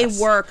 So they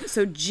work.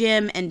 So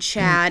Jim and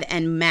Chad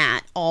and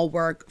Matt all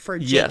work for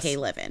JK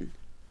Living.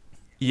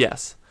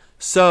 Yes.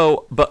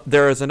 So, but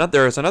there is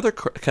another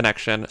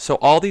connection. So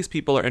all these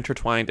people are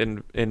intertwined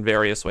in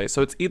various ways.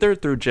 So it's either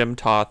through Jim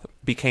Toth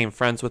became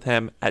friends with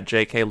him at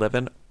JK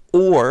Living,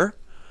 or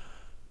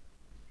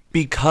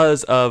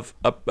because of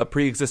a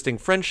pre-existing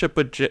friendship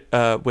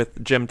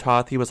with Jim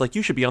Toth, he was like,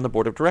 you should be on the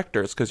board of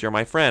directors because you're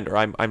my friend, or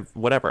I'm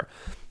whatever.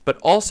 But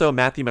also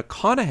Matthew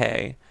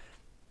McConaughey,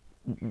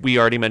 we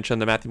already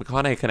mentioned the Matthew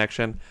McConaughey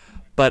connection,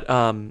 but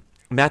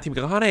Matthew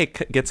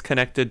McConaughey gets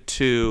connected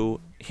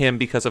to him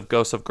because of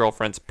Ghosts of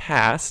Girlfriends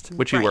Past,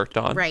 which he worked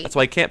on. Right. That's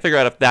why I can't figure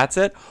out if that's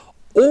it,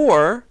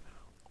 or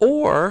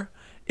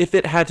if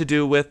it had to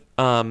do with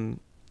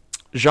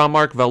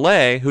Jean-Marc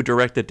Vallée, who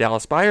directed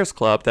Dallas Buyers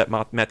Club, that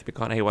Matthew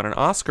McConaughey won an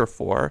Oscar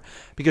for,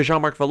 because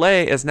Jean-Marc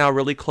Vallée is now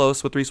really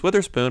close with Reese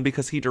Witherspoon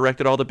because he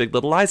directed all the Big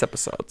Little Lies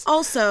episodes.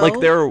 Also,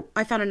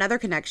 I found another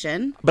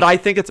connection. But I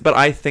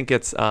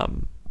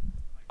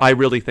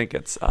really think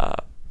it's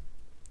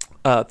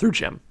through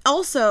Jim.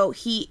 Also,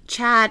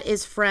 Chad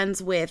is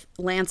friends with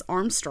Lance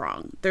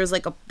Armstrong. There's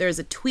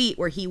a tweet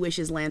where he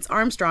wishes Lance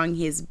Armstrong,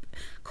 his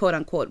quote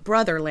unquote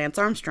brother Lance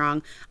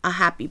Armstrong, a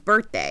happy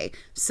birthday.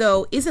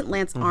 So isn't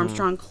Lance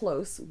Armstrong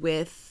close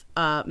with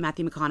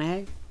Matthew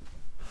McConaughey?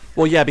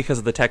 Well, yeah, because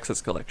of the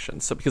Texas collection.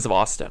 So because of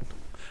Austin.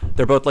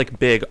 They're both like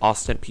big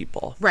Austin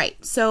people.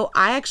 Right. So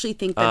I actually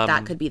think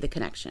that could be the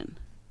connection.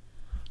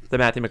 The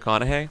Matthew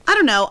McConaughey? I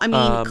don't know. I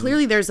mean,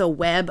 clearly there's a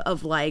web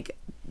of like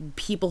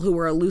people who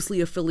are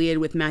loosely affiliated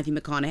with Matthew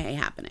McConaughey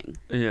happening.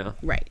 Yeah.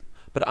 Right.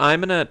 But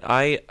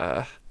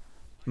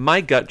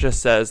my gut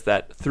just says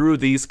that through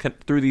these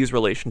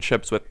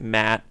relationships with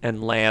Matt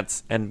and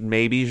Lance and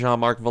maybe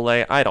Jean-Marc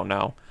Vallée, I don't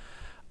know.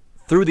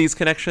 Through these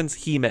connections,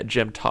 he met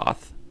Jim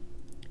Toth.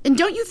 And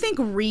don't you think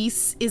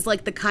Reese is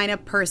like the kind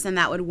of person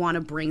that would want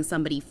to bring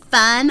somebody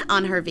fun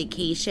on her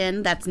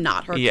vacation that's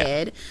not her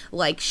kid?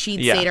 Like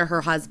she'd say to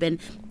her husband,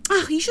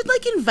 oh, you should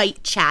like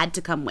invite Chad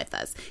to come with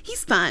us.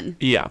 He's fun.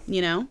 Yeah.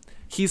 You know?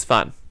 He's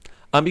fun.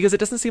 Because it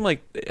doesn't seem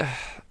like,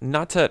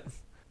 not to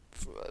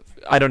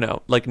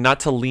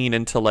lean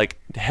into like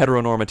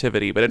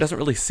heteronormativity, but it doesn't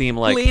really seem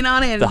like lean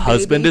on in, the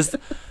husband baby. is...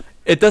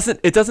 It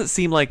doesn't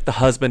seem like the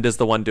husband is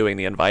the one doing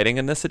the inviting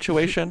in this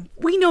situation.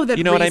 We know that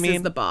you know Reese what I mean?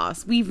 is the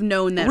boss. We've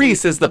known that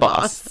Reese is the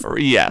boss.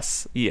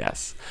 Yes.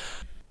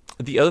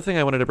 The other thing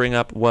I wanted to bring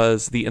up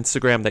was the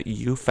Instagram that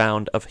you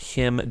found of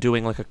him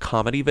doing like a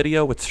comedy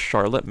video with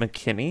Charlotte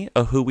McKinney,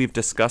 who we've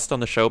discussed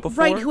on the show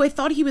before. Right, who I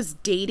thought he was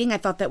dating. I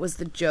thought that was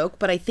the joke,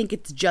 but I think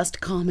it's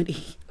just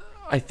comedy.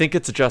 I think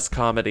it's just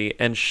comedy,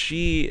 and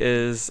she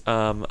is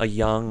a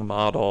young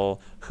model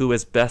who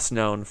is best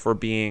known for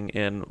being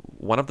in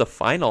one of the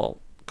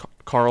final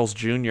Carl's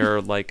Jr.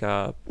 like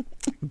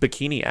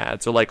bikini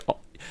ads. So like,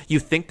 you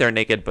think they're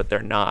naked, but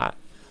they're not.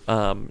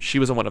 She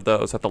was in one of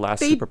those at the last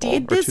Super Bowl They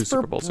did or this 2 for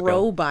Super Bowls Bro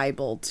ago.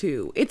 Bible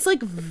too. It's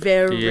like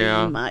very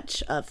Yeah.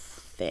 much a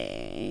thing.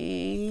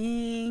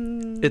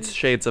 It's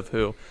shades of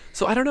who.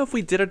 So I don't know if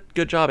we did a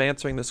good job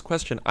answering this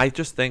question. I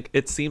just think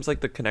it seems like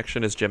the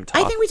connection is Jim Toth.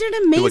 I think we did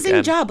an who, amazing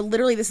again- job.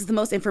 Literally, this is the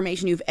most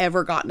information you've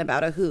ever gotten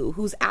about a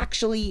who's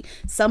actually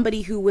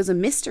somebody who was a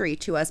mystery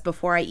to us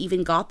before I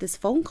even got this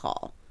phone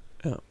call.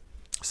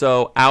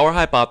 So our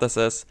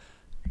hypothesis,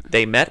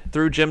 they met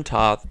through Jim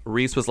Toth.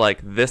 Reese was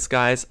like, this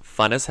guy's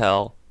fun as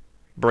hell.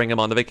 Bring him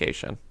on the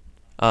vacation.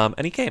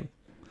 And he came.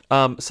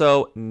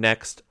 So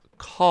next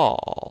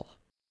call.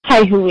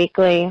 Hi, Who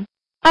Weekly.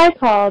 I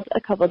called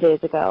a couple days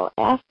ago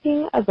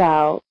asking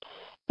about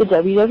the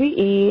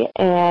WWE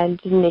and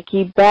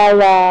Nikki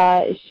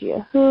Bella. Is she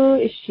a who?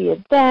 Is she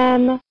a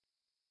them?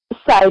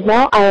 Side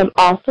note, I am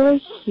also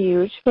a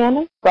huge fan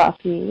of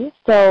Buffy.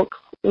 So,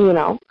 you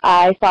know,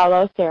 I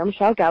follow Sarah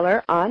Michelle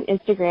Gellar on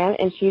Instagram,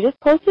 and she just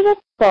posted a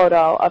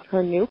photo of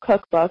her new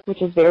cookbook,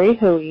 which is very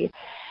hooey,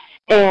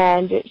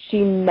 and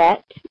she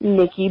met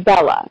Nikki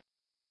Bella.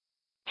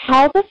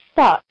 How the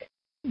fuck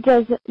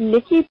does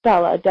Nikki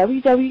Bella,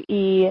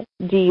 WWE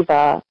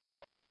diva,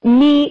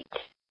 meet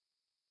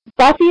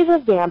Buffy the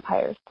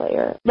Vampire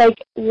Slayer? Like,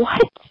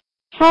 what?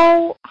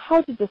 How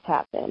did this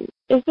happen?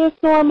 Is this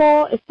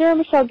normal? Is Sarah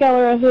Michelle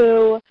Gellar a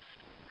who?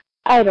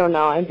 I don't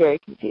know. I'm very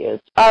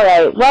confused. All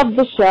right. Love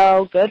the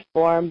show. Good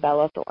form,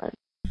 Bella Thorne.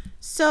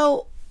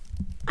 So,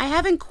 I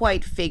haven't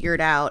quite figured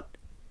out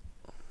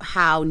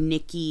how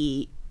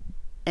Nikki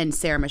and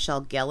Sarah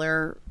Michelle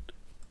Gellar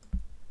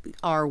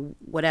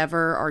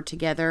are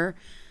together,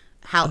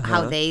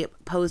 how they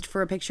posed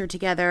for a picture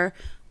together.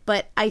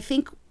 But I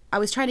think I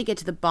was trying to get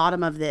to the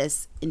bottom of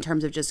this in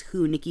terms of just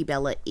who Nikki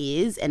Bella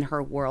is and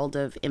her world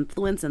of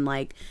influence. And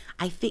like,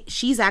 I think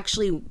she's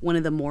actually one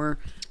of the more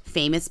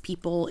famous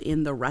people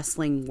in the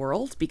wrestling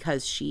world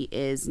because she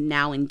is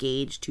now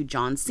engaged to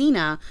John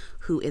Cena,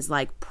 who is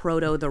like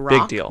proto The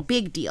Rock.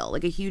 Big deal,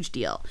 like a huge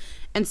deal.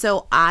 And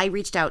so I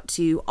reached out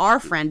to our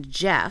friend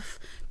Jeff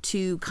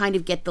to kind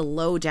of get the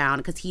lowdown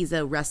because he's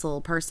a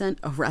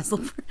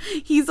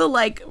he's a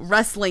like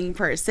wrestling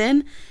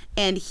person,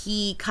 and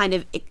he kind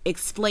of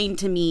explained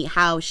to me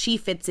how she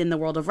fits in the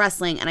world of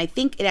wrestling. And I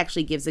think it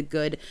actually gives a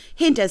good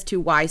hint as to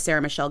why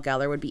Sarah Michelle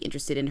Gellar would be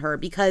interested in her,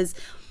 because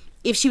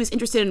if she was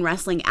interested in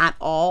wrestling at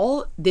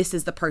all, this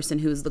is the person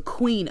who's the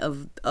queen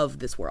of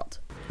this world.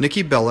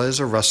 Nikki Bella is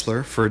a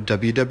wrestler for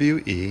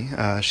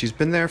WWE. She's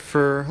been there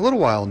for a little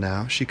while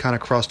now. She kind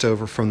of crossed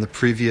over from the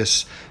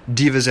previous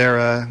Divas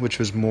era, which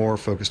was more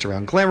focused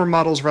around glamour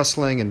models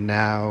wrestling, and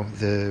now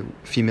the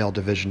female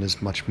division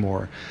is much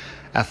more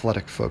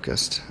athletic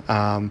focused.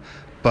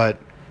 But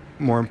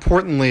more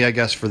importantly, I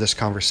guess, for this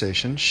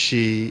conversation,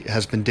 she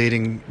has been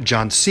dating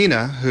John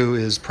Cena, who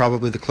is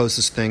probably the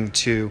closest thing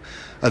to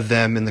a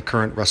them in the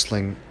current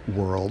wrestling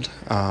world,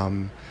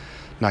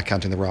 not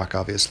counting The Rock,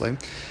 obviously.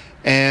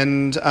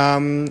 And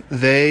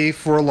they,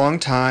 for a long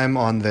time,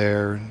 on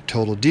their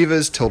Total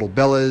Divas, Total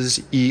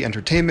Bellas, E!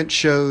 Entertainment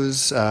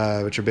shows,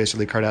 which are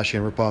basically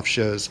Kardashian ripoff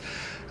shows,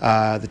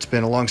 that's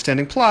been a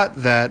long-standing plot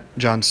that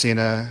John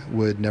Cena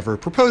would never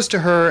propose to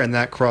her, and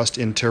that crossed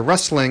into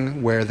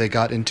wrestling, where they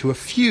got into a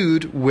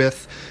feud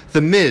with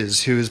The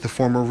Miz, who is the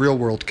former Real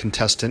World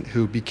contestant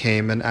who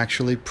became an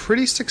actually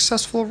pretty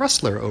successful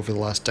wrestler over the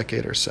last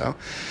decade or so.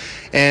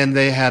 And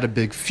they had a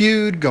big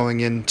feud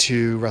going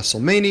into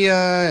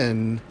WrestleMania,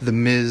 and The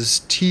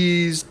Miz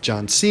teased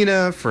John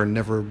Cena for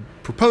never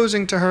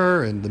proposing to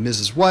her, and The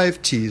Miz's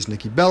wife teased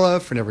Nikki Bella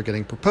for never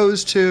getting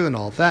proposed to, and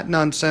all that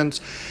nonsense.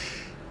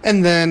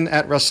 And then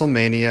at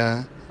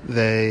WrestleMania,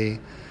 they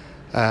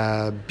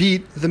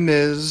beat The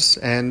Miz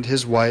and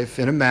his wife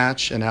in a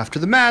match, and after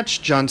the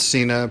match, John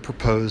Cena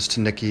proposed to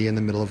Nikki in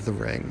the middle of the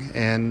ring.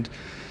 And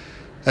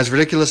as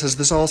ridiculous as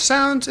this all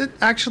sounds, it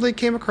actually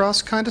came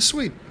across kind of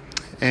sweet.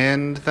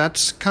 And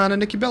that's kind of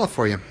Nikki Bella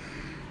for you.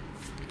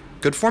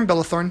 Good form,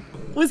 Bella Thorne.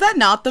 Was that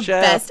not the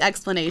best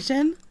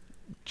explanation?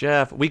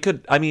 Jeff,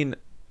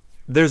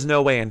 there's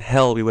no way in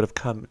hell we would have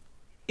come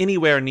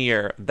anywhere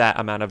near that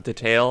amount of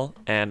detail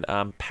and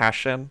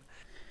passion,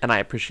 and I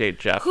appreciate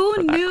Jeff. Who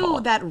for that knew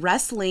call. that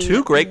wrestling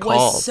Two great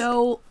calls. was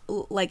so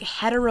like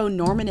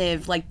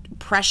heteronormative, like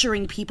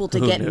pressuring people to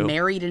Who get knew?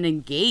 married and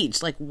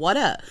engaged? Like what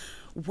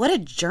a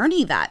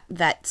journey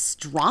that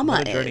drama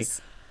What a journey.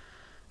 is.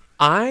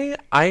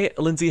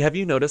 Lindsay, have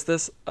you noticed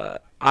this?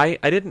 I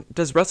didn't.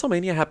 Does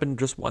WrestleMania happen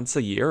just once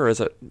a year, or is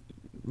it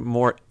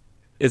more?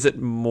 Is it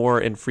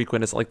more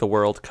infrequent? Is it like the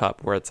World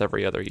Cup, where it's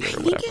every other year or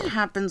I whatever? think it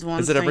happens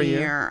once Is it every a year?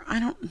 year. I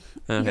don't.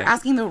 Okay. You're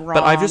asking the wrong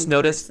But I've just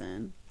noticed.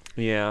 person.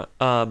 Yeah.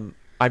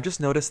 I've just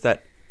noticed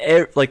that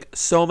like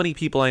so many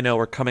people I know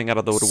are coming out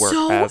of the woodwork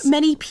So as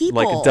many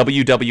people. like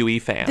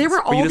WWE fans. There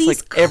were Where you all just,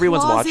 these like,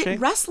 everyone's closet watching.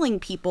 wrestling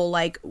people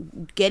like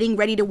getting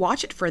ready to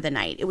watch it for the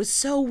night. It was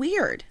so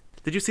weird.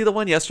 Did you see the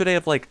one yesterday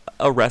of like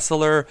a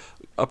wrestler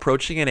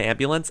approaching an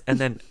ambulance and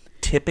then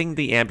tipping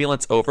the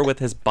ambulance over with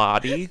his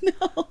body?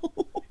 No.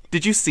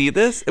 Did you see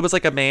this? It was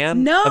like a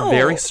man, No. a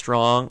very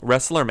strong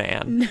wrestler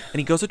man, No. and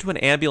he goes into an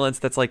ambulance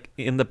that's like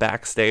in the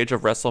backstage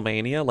of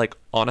WrestleMania, like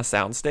on a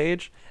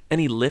soundstage,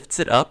 and he lifts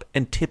it up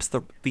and tips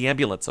the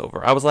ambulance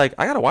over. I was like,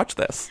 I gotta watch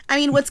this. I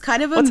mean, what's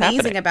kind of What's amazing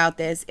happening? about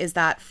this is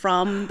that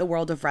from the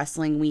world of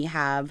wrestling, we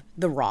have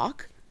The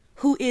Rock,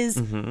 who is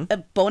Mhm. a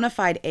bona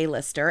fide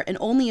A-lister, and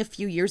only a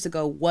few years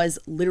ago was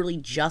literally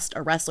just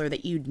a wrestler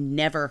that you'd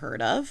never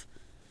heard of.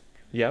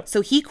 Yep.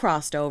 So he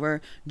crossed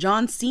over.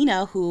 John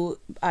Cena, who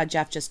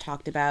Jeff just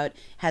talked about,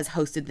 has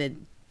hosted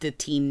the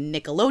Teen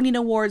Nickelodeon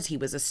Awards.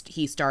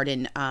 He starred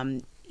in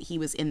he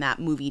was in that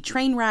movie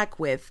Trainwreck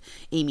with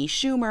Amy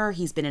Schumer.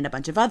 He's been in a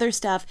bunch of other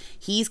stuff.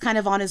 He's kind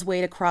of on his way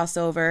to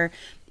crossover.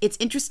 It's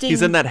interesting.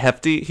 He's in those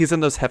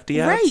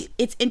hefty ads. Right.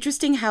 It's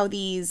interesting how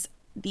these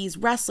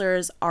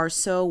wrestlers are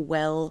so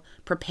well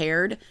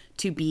prepared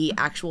to be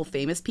actual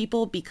famous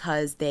people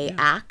because they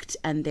act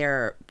and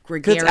they're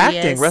gregarious. It's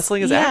acting.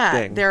 Wrestling is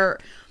acting.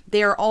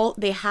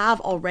 They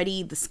have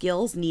already the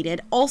skills needed.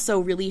 Also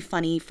really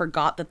funny,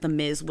 forgot that The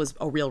Miz was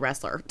a real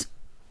wrestler.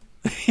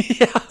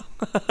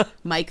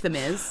 Mike The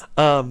Miz.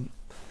 But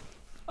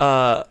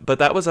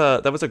that was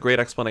a great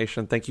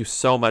explanation. Thank you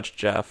so much,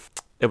 Jeff.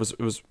 It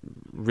was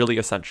really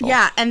essential.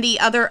 Yeah, and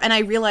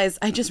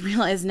I just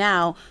realized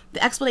now,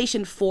 the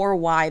explanation for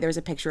why there's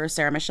a picture of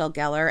Sarah Michelle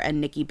Gellar and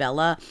Nikki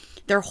Bella,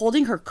 they're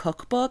holding her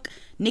cookbook.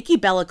 Nikki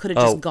Bella could have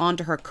just gone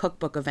to her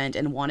cookbook event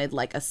and wanted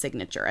like a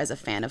signature as a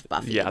fan of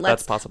Buffy. Yeah,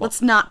 that's possible.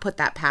 Let's not put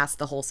that past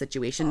the whole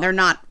situation. They're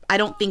not, I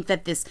don't think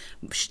that this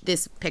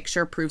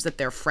picture proves that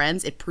they're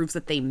friends. It proves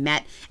that they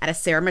met at a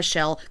Sarah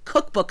Michelle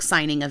cookbook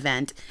signing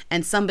event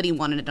and somebody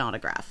wanted an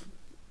autograph.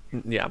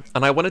 Yeah,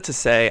 and I wanted to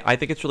say, I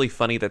think it's really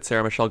funny that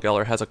Sarah Michelle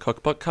Gellar has a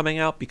cookbook coming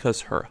out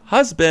because her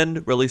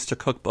husband released a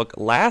cookbook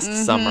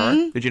last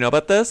summer. Did you know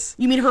about this?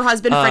 You mean her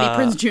husband, Freddie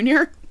Prinze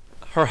Jr.?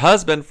 Her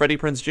husband, Freddie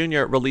Prinze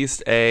Jr.,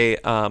 released a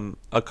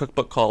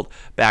cookbook called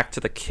Back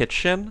to the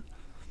Kitchen.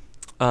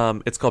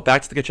 It's called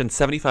Back to the Kitchen,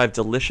 75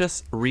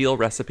 Delicious, Real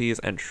Recipes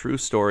and True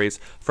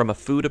Stories from a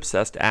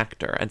Food-Obsessed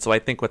Actor. And so I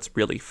think what's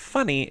really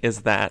funny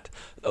is that,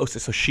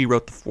 so she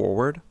wrote the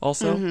foreword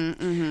also.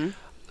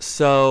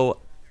 So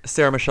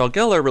Sarah Michelle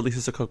Gellar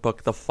releases a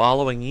cookbook the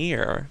following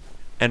year,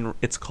 and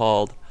it's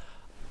called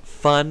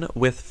Fun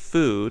with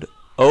Food,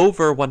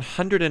 over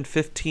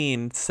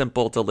 115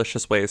 simple,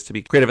 delicious ways to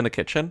be creative in the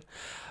kitchen.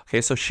 Okay,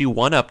 so she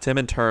one-upped him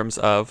in terms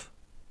of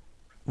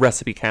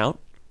recipe count.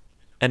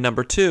 And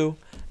number 2,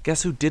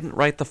 guess who didn't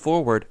write the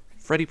foreword?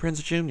 Freddie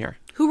Prinze Jr.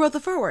 Who wrote the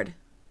foreword?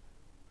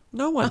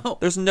 No one.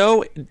 There's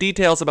no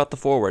details about the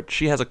foreword.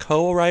 She has a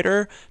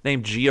co-writer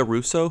named Gia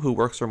Russo who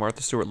works for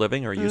Martha Stewart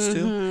Living, or used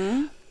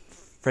to.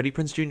 Freddie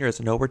Prinze Jr. is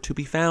nowhere to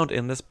be found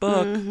in this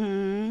book.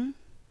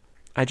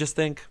 I just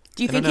think...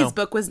 Do you think his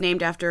book was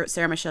named after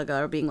Sarah Michelle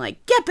Gellar being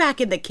like, get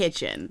back in the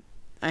kitchen?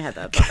 I had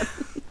that thought.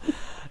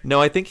 No,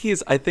 I think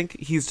he's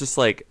just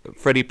like,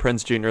 Freddie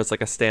Prinze Jr. is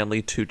like a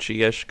Stanley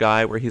Tucci-ish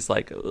guy where he's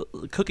like,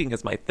 cooking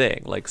is my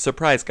thing. Like,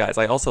 surprise, guys,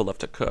 I also love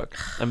to cook.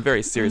 I'm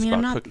very serious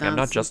about cooking. I'm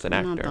not just an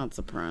actor. I'm not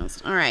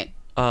surprised. All right.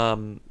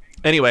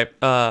 Anyway,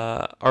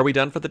 are we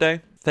done for the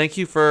day? Thank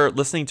you for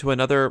listening to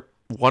another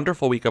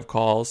wonderful week of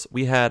calls.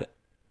 We had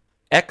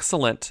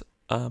excellent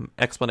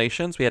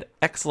explanations. We had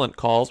excellent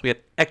calls. We had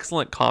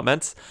excellent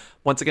comments.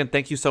 Once again,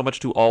 thank you so much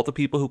to all the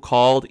people who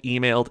called,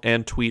 emailed,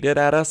 and tweeted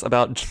at us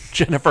about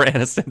Jennifer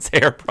Aniston's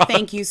hair product.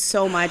 Thank you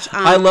so much.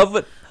 I love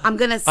it. I'm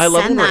gonna. I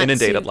love when we're that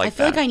inundated to, like I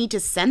feel that. like I need to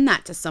send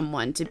that to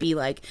someone to be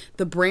like,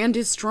 the brand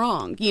is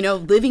strong. You know,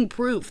 living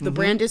proof. The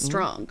brand is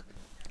strong.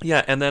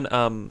 Yeah, and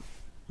then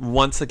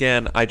once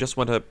again, I just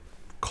want to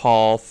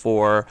call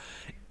for,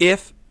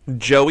 if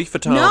Joey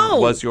Fatone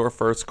was your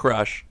first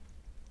crush,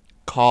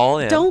 call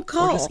in. Don't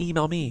call. Or just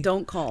email me.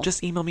 Don't call.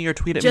 Just email me or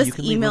tweet at me. You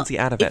can leave Lindsay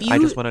out of it. I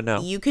just want to know.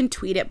 You can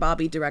tweet at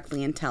Bobby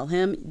directly and tell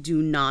him,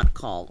 do not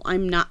call.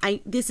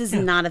 This is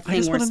not a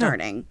thing we're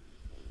starting.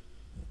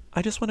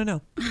 I just want to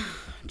know.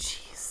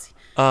 Jeez.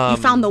 You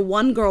found the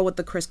one girl with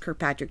the Chris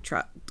Kirkpatrick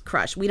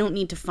crush. We don't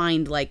need to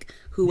find like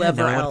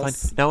whoever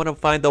else. Now I want to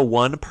find the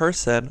one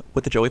person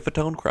with the Joey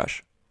Fatone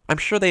crush. I'm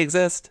sure they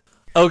exist.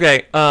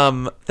 Okay.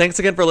 Thanks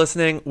again for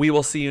listening. We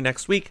will see you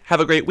next week. Have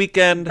a great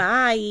weekend.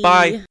 Bye.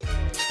 Bye.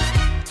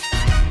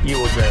 You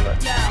will dream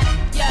it.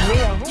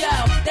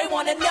 Yo, they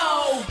wanna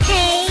know.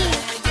 Hey.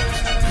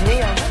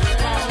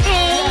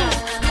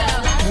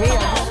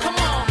 Come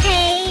on.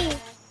 Hey.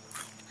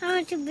 I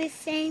want to be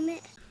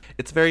famous.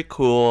 It's very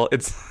cool.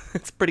 It's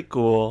pretty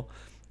cool.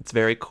 It's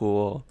very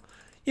cool.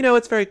 You know,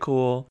 it's very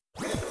cool.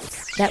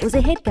 That was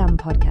a HeadGum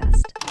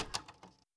podcast.